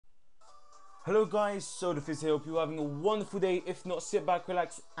Hello guys, so the Fizz here. Hope you're having a wonderful day. If not, sit back,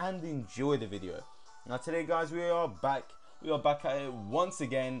 relax and enjoy the video. Now today guys, we are back at it once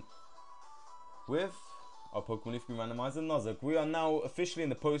again with our Pokemon Leaf Green Randomizer Nuzlocke. We are now officially in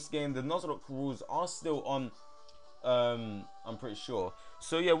the post game. The Nuzlocke rules are still on, I'm pretty sure.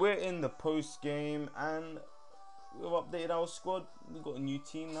 So yeah, we're in the post game and we've updated our squad. We've got a new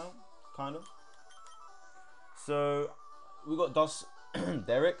team now, kind of. So we got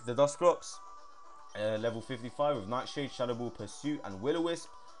Derek, the Dusclops. Level 55 with Nightshade, Shadow Ball, Pursuit, and Will-O-Wisp.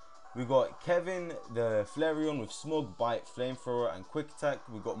 We got Kevin, the Flareon with Smog, Bite, Flamethrower, and Quick Attack.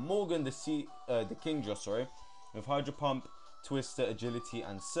 We got Morgan, the Kingdra, sorry, with Hydro Pump, Twister, Agility,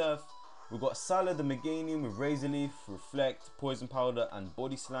 and Surf. We got Salah, the Meganium with Razor Leaf, Reflect, Poison Powder, and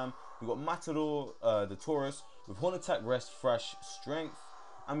Body Slam. We got Matador, the Taurus, with Horn Attack, Rest, Thrash, Strength.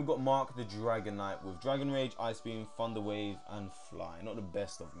 And we got Mark, the Dragonite, with Dragon Rage, Ice Beam, Thunder Wave, and Fly. Not the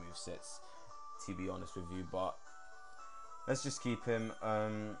best of movesets, to be honest with you, but let's just keep him.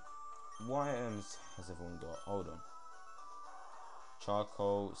 What items has everyone got? Hold on.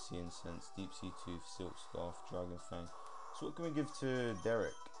 Charcoal, Sea Incense, Deep Sea Tooth, Silk Scarf, Dragon Fang. So what can we give to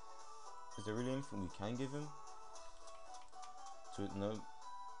Derek? Is there really anything we can give him? No.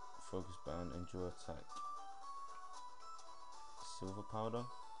 Focus Band, Endure Attack. Silver Powder?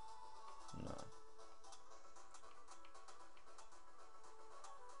 No.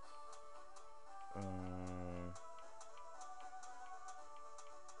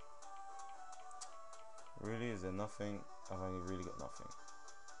 Really? Is there nothing? I've only really got nothing.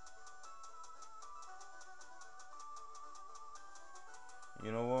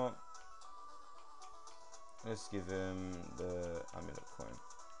 You know what? Let's give him the amulet coin.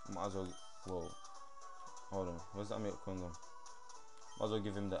 Might as well. Whoa. Hold on. Where's the amulet coin gone? Might as well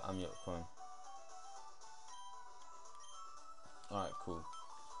give him the amulet coin. Alright, cool.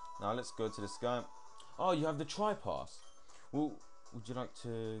 Now let's go to this guy. Oh, you have the tri-pass. Well, would you like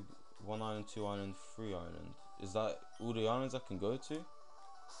to 1 island, 2 island, 3 island? Is that all the islands I can go to?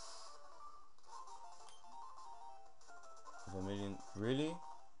 With a million, really?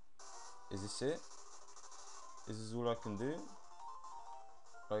 Is this it? Is this all I can do?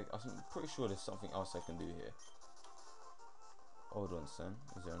 Like, I'm pretty sure there's something else I can do here. Hold on, son.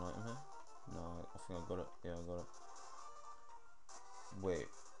 Is there an item here? No, I think I got it. Yeah, I got it. Wait,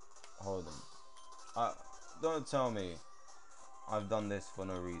 hold on. Don't tell me I've done this for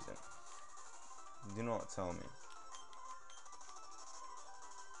no reason. Do not tell me.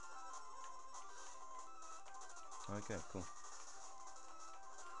 Okay, cool.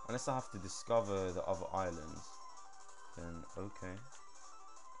 Unless I have to discover the other islands, then okay.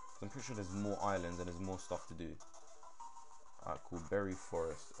 I'm pretty sure there's more islands and there's more stuff to do. Alright, cool. Berry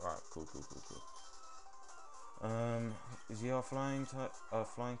Forest. Alright, cool. Is he a flying type?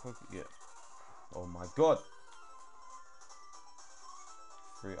 Flying Pokemon? Yeah. Oh my god.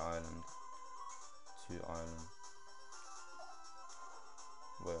 3 island. 2 island.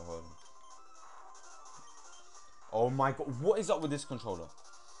 Wait, hold on. Oh my god, what is up with this controller?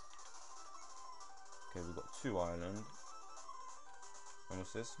 Okay, we've got 2 island. And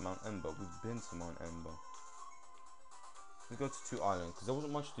what's this? Mount Ember. We've been to Mount Ember. Let's go to 2 island, because there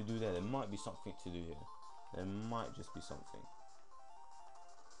wasn't much to do there. There might be something to do here. There might just be something.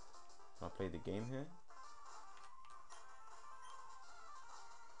 Can I play the game here?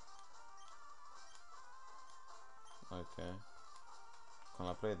 Okay. Can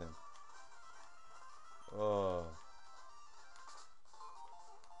I play them? Oh.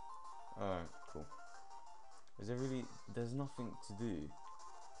 Alright, cool. Is there really... There's nothing to do.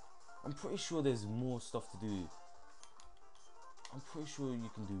 I'm pretty sure there's more stuff to do. I'm pretty sure you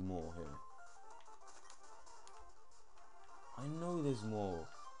can do more here. I know there's more.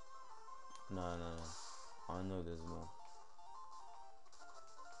 No. I know there's more.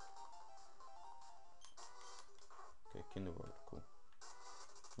 Okay, Kinderworld, cool.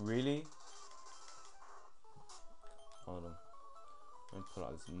 Really? Hold on. Let me pull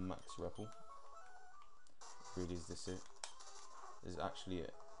out this Max Repel. Really, is this it? Is it actually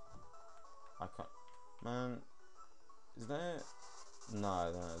it? I can't. Man, is that it?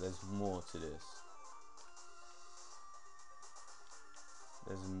 No, there's more to this.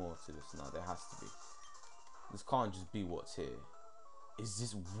 There's more to this. No, there has to be. This can't just be what's here. Is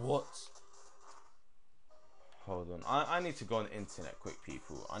this what? Hold on. I need to go on the internet quick,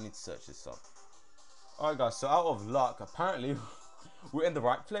 people. I need to search this up. Alright guys, so out of luck, apparently we're in the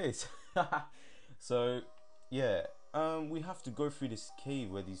right place. So yeah, we have to go through this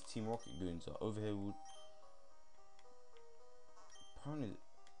cave where these Team Rocket goons are. Over here we'll... Apparently...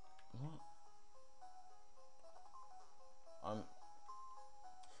 What?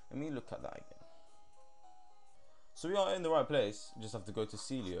 Let me look at that again. So we are in the right place. Just have to go to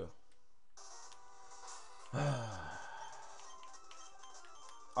Celio.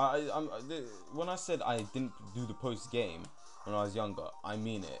 When I said I didn't do the post game when I was younger, I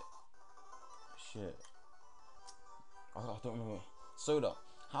mean it. Shit. I don't remember. Soda,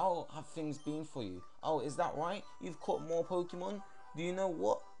 how have things been for you? Oh, is that right? You've caught more Pokemon? Do you know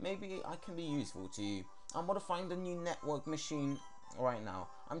what? Maybe I can be useful to you. I'm modifying the new network machine right now.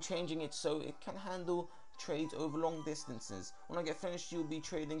 I'm changing it so it can handle trades over long distances. When I get finished, you'll be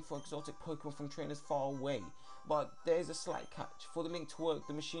trading for exotic Pokemon from trainers far away. But there's a slight catch. For the link to work,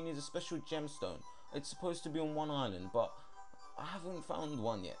 the machine needs a special gemstone. It's supposed to be on one island, but I haven't found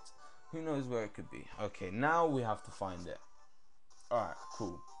one yet. Who knows where it could be? Okay, now we have to find it. Alright,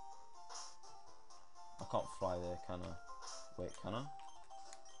 cool. I can't fly there, can I? Wait, can I?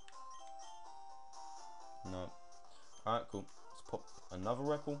 No. Alright, cool. Let's pop another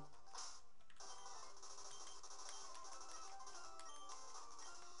Repple.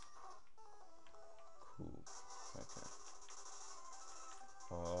 Cool. Okay.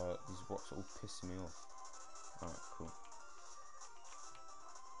 These rocks are all pissing me off. Alright, cool.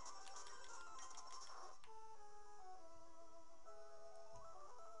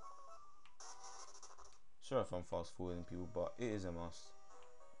 Sorry if I'm fast forwarding people, but it is a must.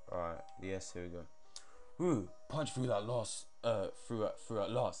 Alright, yes, here we go. Woo, punch through that last, through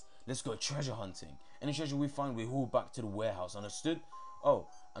at last. Let's go treasure hunting. Any treasure we find, we haul back to the warehouse, understood? Oh,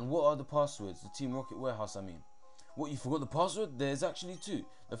 and what are the passwords? The Team Rocket warehouse, I mean. What, you forgot the password? There's actually two.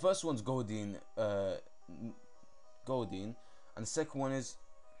 The first one's Goldine, and the second one is...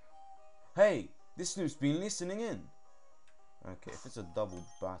 Hey, this Snoop's been listening in. Okay, if it's a double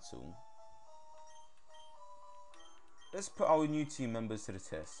battle... Let's put our new team members to the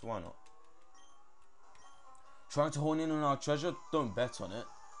test. Why not? Trying to hone in on our treasure? Don't bet on it.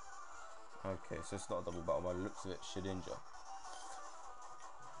 Okay, so it's not a double battle by the looks of it. Shedinja.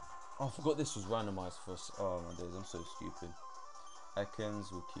 Oh, I forgot this was randomized for us. Oh my days, I'm so stupid.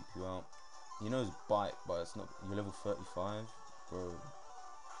 Ekans will keep you out. You know it's bite, but it's not. You're level 35? Bro.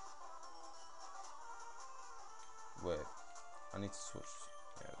 Wait. I need to switch.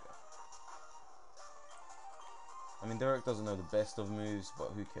 There we go. I mean, Derek doesn't know the best of moves,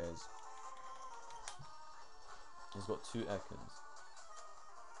 but who cares? He's got 2 Ekans.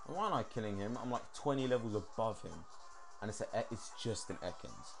 And why am I killing him? I'm like 20 levels above him. And it's just an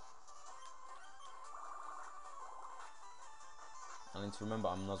Ekans. I need to remember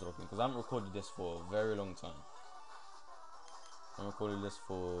I'm Nuzlocking because I haven't recorded this for a very long time. I'm recording this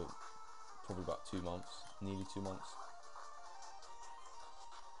for probably about 2 months. Nearly 2 months.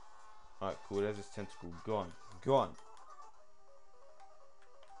 Alright, cool. There's this tentacle. Gone. Gone.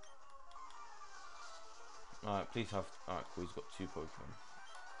 Alright, please have... Alright, cool. He's got 2 Pokemon.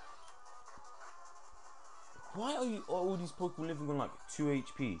 Why are all these Pokemon living on like 2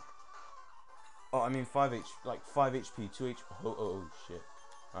 HP? Oh, I mean 5 HP. Like 5 HP, 2 HP. Oh, shit.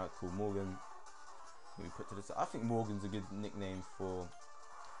 Alright, cool. Morgan. Can we put to this? I think Morgan's a good nickname for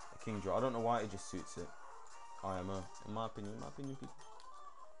a Kingdra. I don't know why, it just suits it. IMO. In my opinion, people.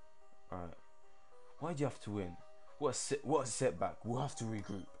 Alright. Why do you have to win? What a setback. We'll have to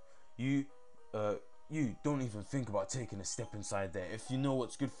regroup. You don't even think about taking a step inside there. If you know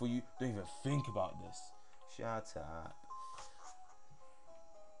what's good for you, don't even think about this. Shut up.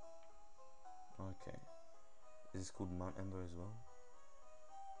 Okay. Is this called Mount Ember as well?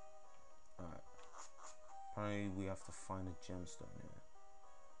 Alright. Apparently we have to find a gemstone here.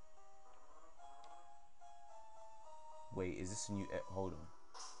 Wait, is this a new... Hold on.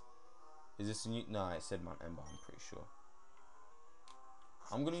 Is this a new... No, it said Mount Ember, I'm pretty sure.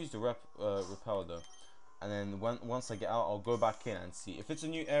 I'm going to use the repel though. And then once I get out, I'll go back in and see. If it's a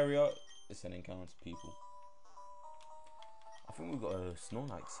new area, it's an encounter to people. I think we've got a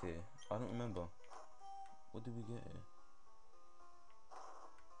Snorlax here. I don't remember. What did we get here?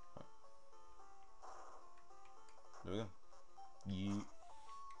 Right. There we go. Yeah.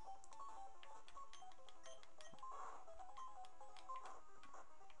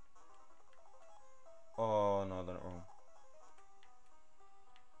 Oh no, I done it wrong.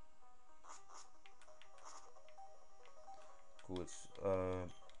 Cool, it's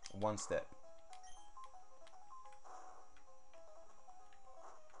 1 step.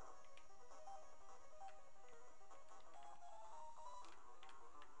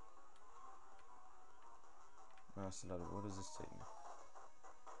 Nice, what does this take me?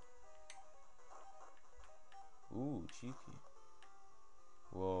 Ooh, cheeky.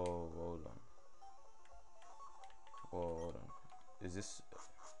 Whoa, hold on. Whoa, hold on. Is this...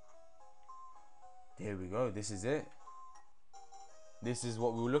 There we go, this is it. This is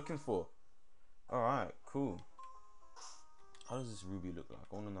what we were looking for. Alright, cool. How does this ruby look like?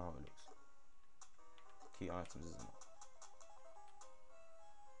 I want to know how it looks. Key items, isn't it?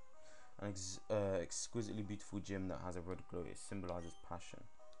 An exquisitely beautiful gem that has a red glow. It symbolizes passion.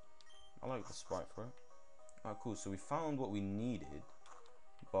 I like the sprite for it. Alright, cool. So we found what we needed,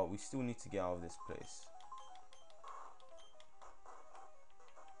 but we still need to get out of this place.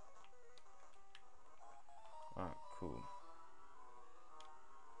 Alright, cool.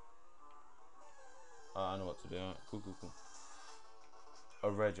 I know what to do. Alright, cool. A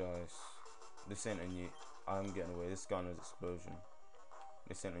red ice. This ain't a new. I'm getting away. This gun is explosion.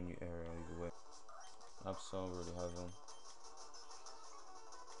 This ain't a new area either way. Absol already has one.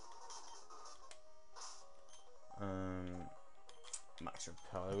 Max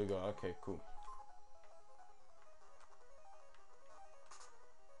repel. There we go. Okay, cool.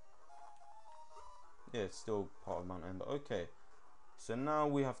 Yeah, it's still part of Mount Ember. Okay. So now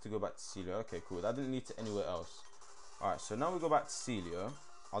we have to go back to Celia. Okay, cool. That didn't lead to anywhere else. Alright, so now we go back to Celia.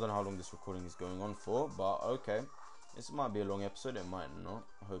 I don't know how long this recording is going on for, but okay. This might be a long episode. It might not.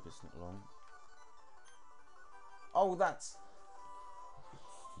 I hope it's not long. Oh, that's...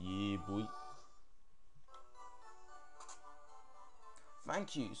 Yeah, boy.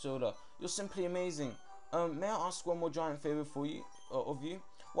 Thank you, Soda. You're simply amazing. May I ask one more giant favor for you, of you?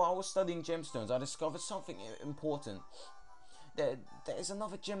 While I was studying gemstones, I discovered something important. There is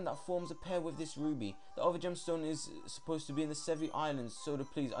another gem that forms a pair with this ruby. The other gemstone is supposed to be in the Sevi Islands. Soda,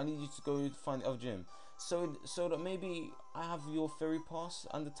 please, I need you to go find the other gem. So that maybe I have your ferry pass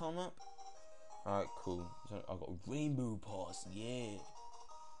and the town map. Alright, cool. So I got a rainbow pass, yeah.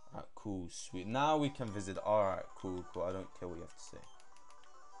 Alright, cool, sweet. Now we can visit. Alright, cool. I don't care what you have to say.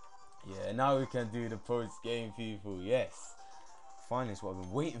 Yeah, now we can do the post game, people. Yes. Finally, it's what I've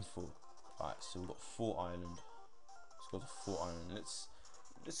been waiting for. Alright, so we've got Fort Island. Let's go to Fort Island.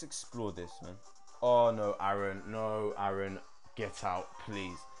 Let's explore this, man. Oh no, Aaron. No, Aaron. Get out,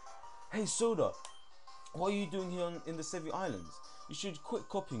 please. Hey, Soda. What are you doing here in the Sevi Islands? You should quit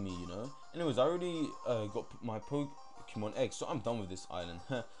copying me, you know. Anyways, I already got my Pokemon eggs, so I'm done with this island.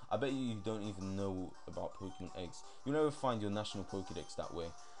 I bet you don't even know about Pokemon eggs. You'll never find your national Pokedex that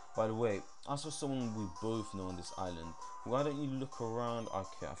way. By the way, I saw someone we both know on this island. Why don't you look around?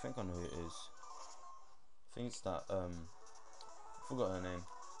 Okay, I think I know who it is. I think it's that, I forgot her name.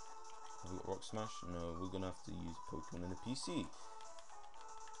 Have we got Rock Smash? No, we're gonna have to use Pokemon in the PC.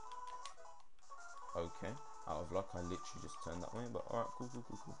 Okay, out of luck, I literally just turned that way, but alright, cool.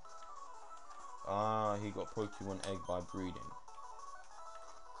 Ah, he got Pokemon egg by breeding.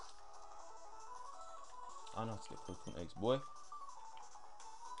 I know how to get Pokemon eggs, boy.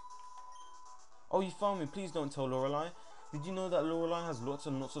 Oh, you found me. Please don't tell Lorelai. Did you know that Lorelai has lots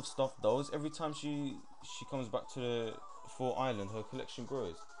and lots of stuffed dolls? Every time she comes back to the Fort Island, her collection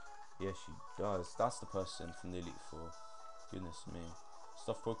grows. Yeah, she does. That's the person from the Elite Four. Goodness me.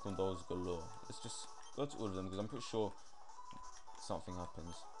 Stuffed Pokemon dolls galore. Let's just go to all of them because I'm pretty sure something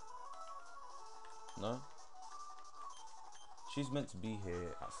happens. No? She's meant to be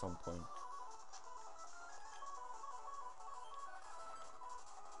here at some point.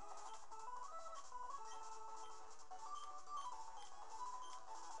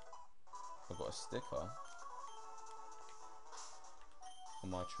 I got a sticker on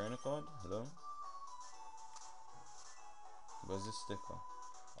my trainer card. Hello? Where's this sticker?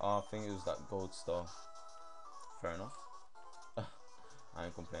 Oh, I think it was that gold star. Fair enough. I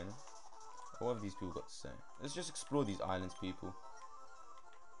ain't complaining. What have these people got to say? Let's just explore these islands, people.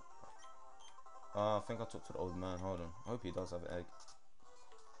 I think I talked to the old man. Hold on. I hope he does have an egg.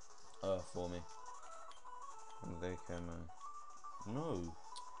 For me. Daycare man. No.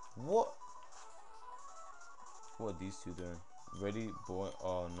 What? What are these two doing? Ready, boy?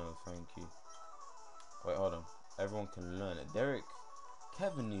 Oh no, thank you. Wait, hold on. Everyone can learn it. Derek,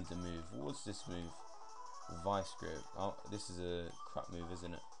 Kevin needs a move. What's this move? Vice grip. Oh, this is a crap move,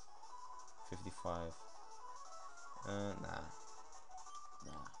 isn't it? 55. Nah.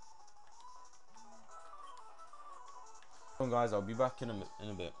 Come on, guys. I'll be back in a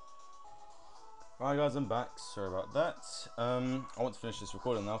bit. Alright, guys, I'm back. Sorry about that. I want to finish this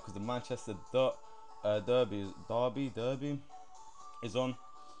recording now because the Manchester Derby is on.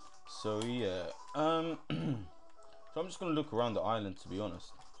 So yeah. So I'm just gonna look around the island, to be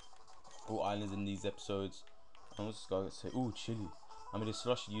honest. All islands in these episodes. I'm just gonna say, ooh, chilly. I made a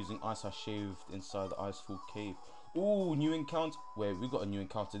slush using ice I shaved inside the Icefall Cave. Ooh, new encounter. Wait, we got a new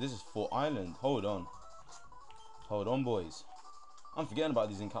encounter. This is Fort Island. Hold on, boys. I'm forgetting about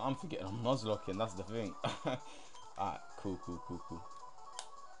these encounters. I'm forgetting I'm Nuzlocking. That's the thing. Alright, cool.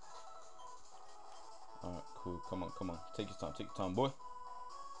 Alright, cool. cool. Come on, come on. Take your time, boy.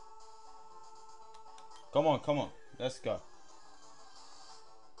 Come on, come on. Let's go.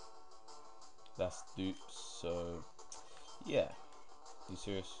 That's dupes. So, yeah. Are you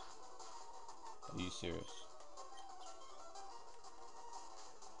serious? Are you serious?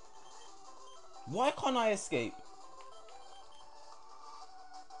 Why can't I escape?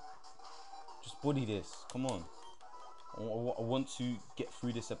 Just body this. Come on. I want to get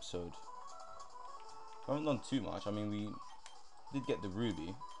through this episode. I haven't done too much. I mean, we did get the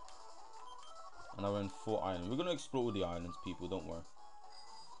ruby. And I went 4 islands. We're going to explore all the islands, people. Don't worry.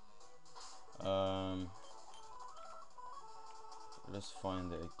 Let's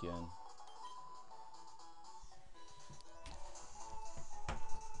find it again.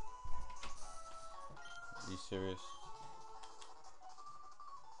 Are you serious?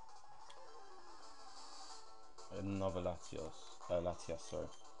 Another Latias, sorry.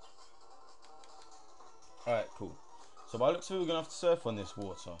 Alright, cool. So by looks of it, we're gonna have to surf on this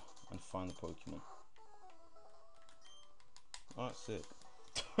water and find the Pokemon. Alright, sick.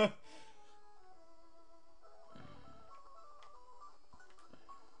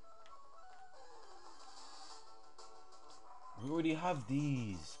 We already have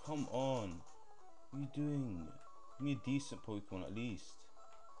these. Come on. What are you doing? Give me a decent Pokemon at least.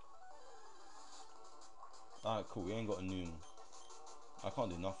 Alright, cool. We ain't got a new one. I can't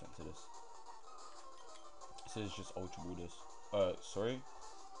do nothing to this. It says just Ultra Ball this. Sorry.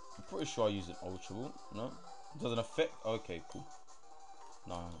 I'm pretty sure I use an Ultra Ball. No? It doesn't affect. Okay, cool.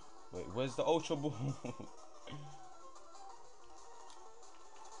 Nah. Wait, where's the Ultra Ball?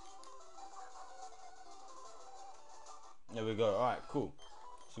 There we go. Alright, cool.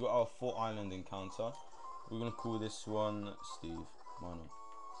 So we got our 4 island encounter. We're gonna call this one Steve. Why not?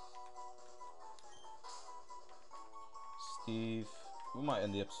 Steve. We might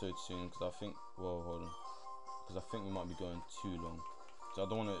end the episode soon because I think. Well, hold on. Because I think we might be going too long. So I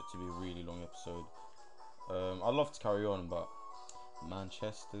don't want it to be a really long episode. I'd love to carry on, but the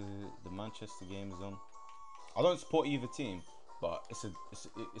Manchester game is on. I don't support either team, but it's a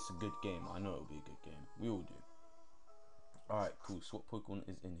good game. I know it'll be a good game. We all do. Alright, cool. So what Pokemon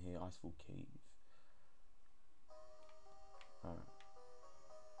is in here? Icefall Cave. Alright.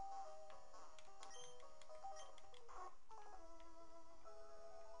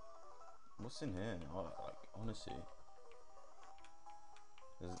 What's in here? Oh, like, honestly.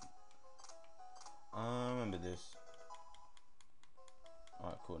 I remember this.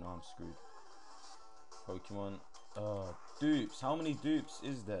 Alright, cool. Now I'm screwed. Pokemon. Dupes. How many dupes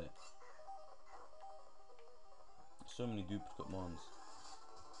is there? So many duplicate mons.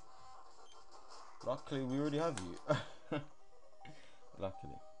 Luckily, we already have you.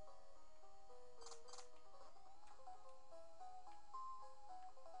 Luckily.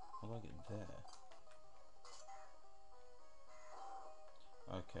 How do I get there?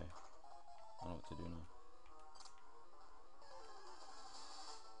 Okay. I know what to do now.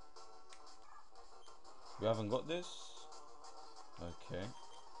 We haven't got this. Okay.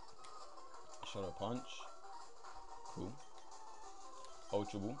 Shadow Punch. Cool.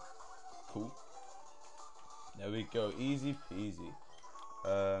 Ultra Ball. Cool. There we go. Easy peasy.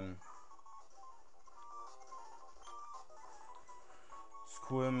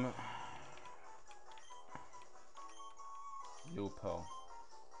 Squim. Lil Pearl.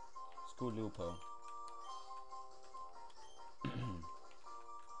 Let's go Lil Pearl.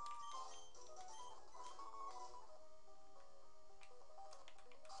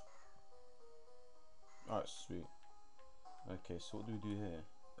 Alright, sweet. Okay, so what do we do here?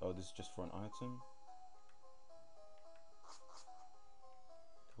 Oh, this is just for an item?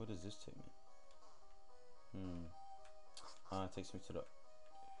 Where does this take me? It takes me to the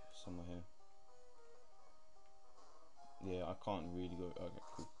somewhere here. Yeah, I can't really go. Okay,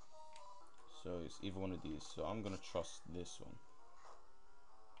 cool. So it's either one of these. So I'm gonna trust this one.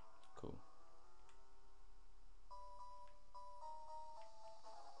 Cool.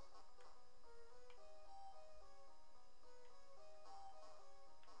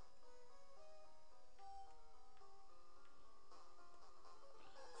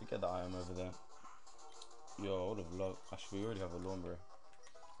 Forget that I am over there. Yo, I would have loved. Actually, we already have a Lombre.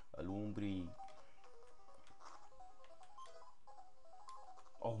 A Lombre.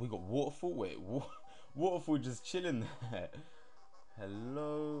 Oh, we got Waterfall. Wait, Waterfall just chilling there.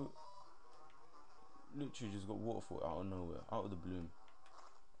 Hello. Literally just got Waterfall out of nowhere, out of the bloom.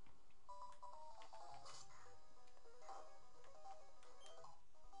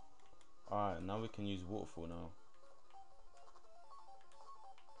 Alright, now we can use Waterfall now.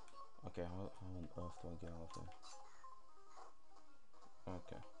 Okay, how on earth do I get out of here?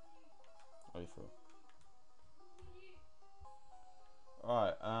 Okay. Are you for?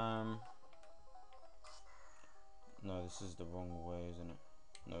 Alright, no, this is the wrong way, isn't it?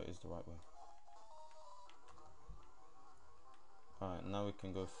 No, it is the right way. Alright, now we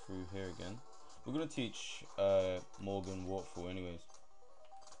can go through here again. We're gonna teach Morgan Waterfall anyways.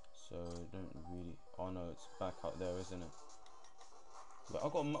 So don't really. Oh no, it's back out there, isn't it? But I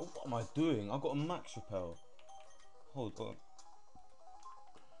got. What am I doing? I got a max repel. Hold on.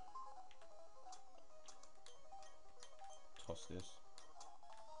 Toss this.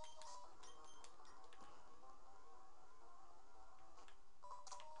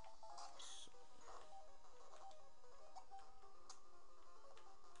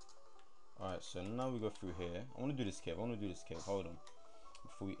 Alright, so now we go through here. I want to do this cave. Hold on.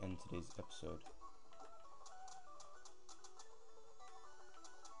 Before we end today's episode.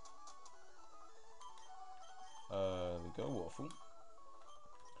 There we go, waterfall.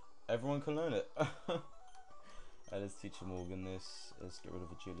 Everyone can learn it. Let's teach Morgan this. Let's get rid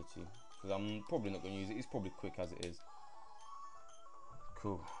of agility. Because I'm probably not going to use it. It's probably quick as it is.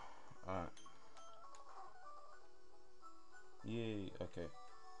 Cool. Alright. Yay. Okay.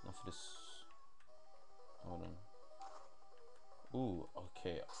 Enough of this. Hold on. Ooh,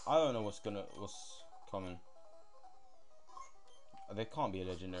 okay. I don't know what's coming. There can't be a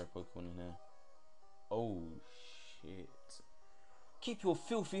legendary Pokemon in here. Oh shit. Keep your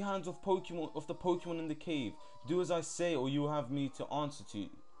filthy hands off the Pokemon in the cave. Do as I say or you have me to answer to.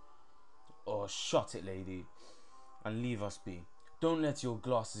 Oh, shut it, lady. And leave us be. Don't let your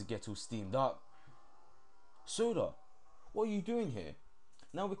glasses get all steamed up. Soda, what are you doing here?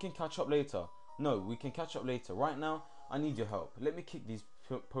 Now we can catch up later. No, we can catch up later. Right now, I need your help. Let me kick these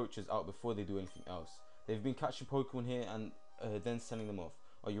poachers out before they do anything else. They've been catching Pokemon here and then selling them off.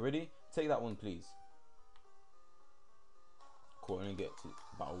 Are you ready? Take that one, please. Cool, I'm gonna get to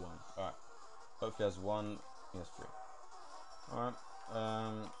battle 1. Alright. Hopefully has 1. He has 3. Alright.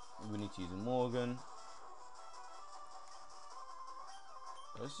 We need to use Morgan.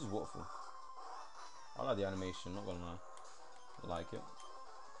 Oh, this is Waterfall. I like the animation, not gonna lie. I like it.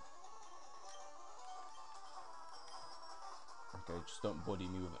 Okay, just don't body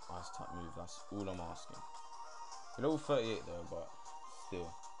me with an ice type move. That's all I'm asking. You're level 38 though, but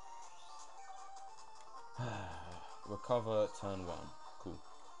still. Recover turn 1. Cool.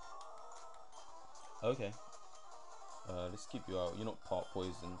 Okay. Let's keep you out. You're not part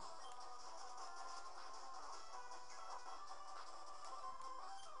poison.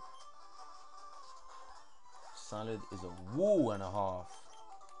 Salad is a wall and a half.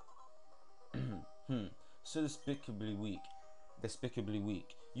 So despicably weak.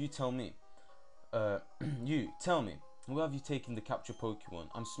 You tell me. You tell me. Where have you taken the capture Pokemon?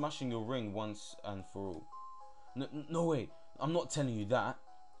 I'm smashing your ring once and for all. No way. I'm not telling you that.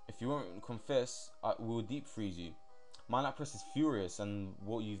 If you won't confess, I will deep freeze you. My Lapras is furious and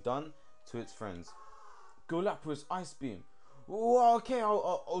what you've done to its friends. Go Lapras, Ice Beam. Oh, okay,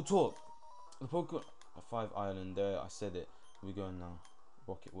 I'll talk. The Pokemon 5 Island there. I said it. We're going now.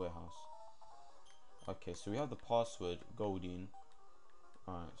 Rocket Warehouse. Okay, so we have the password Goldine.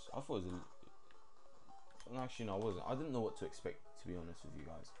 Alright, so I thought it was actually no, I wasn't. I didn't know what to expect, to be honest with you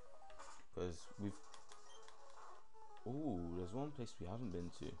guys, because we've. Ooh, there's one place we haven't been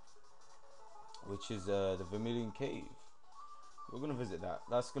to, which is the Vermilion Cave. We're gonna visit that.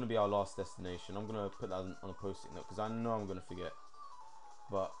 That's gonna be our last destination. I'm gonna put that on a post-it note because I know I'm gonna forget.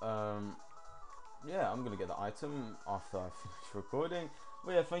 But yeah, I'm gonna get the item after I finish recording.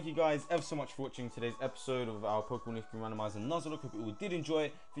 But yeah, thank you guys ever so much for watching today's episode of our Pokemon Randomizer Nuzlocke. Hope you all did enjoy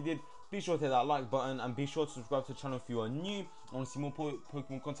it. If you did, be sure to hit that like button and be sure to subscribe to the channel if you are new. I want to see more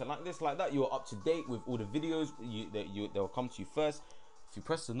Pokemon content like this, like that. You are up to date with all the videos. They'll come to you first. If you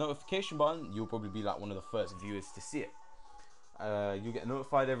press the notification button, you'll probably be like one of the first viewers to see it. You get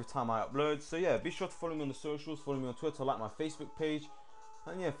notified every time I upload. So yeah, be sure to follow me on the socials. Follow me on Twitter, like my Facebook page.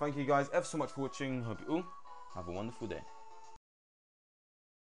 And yeah, thank you guys ever so much for watching. Hope you all have a wonderful day.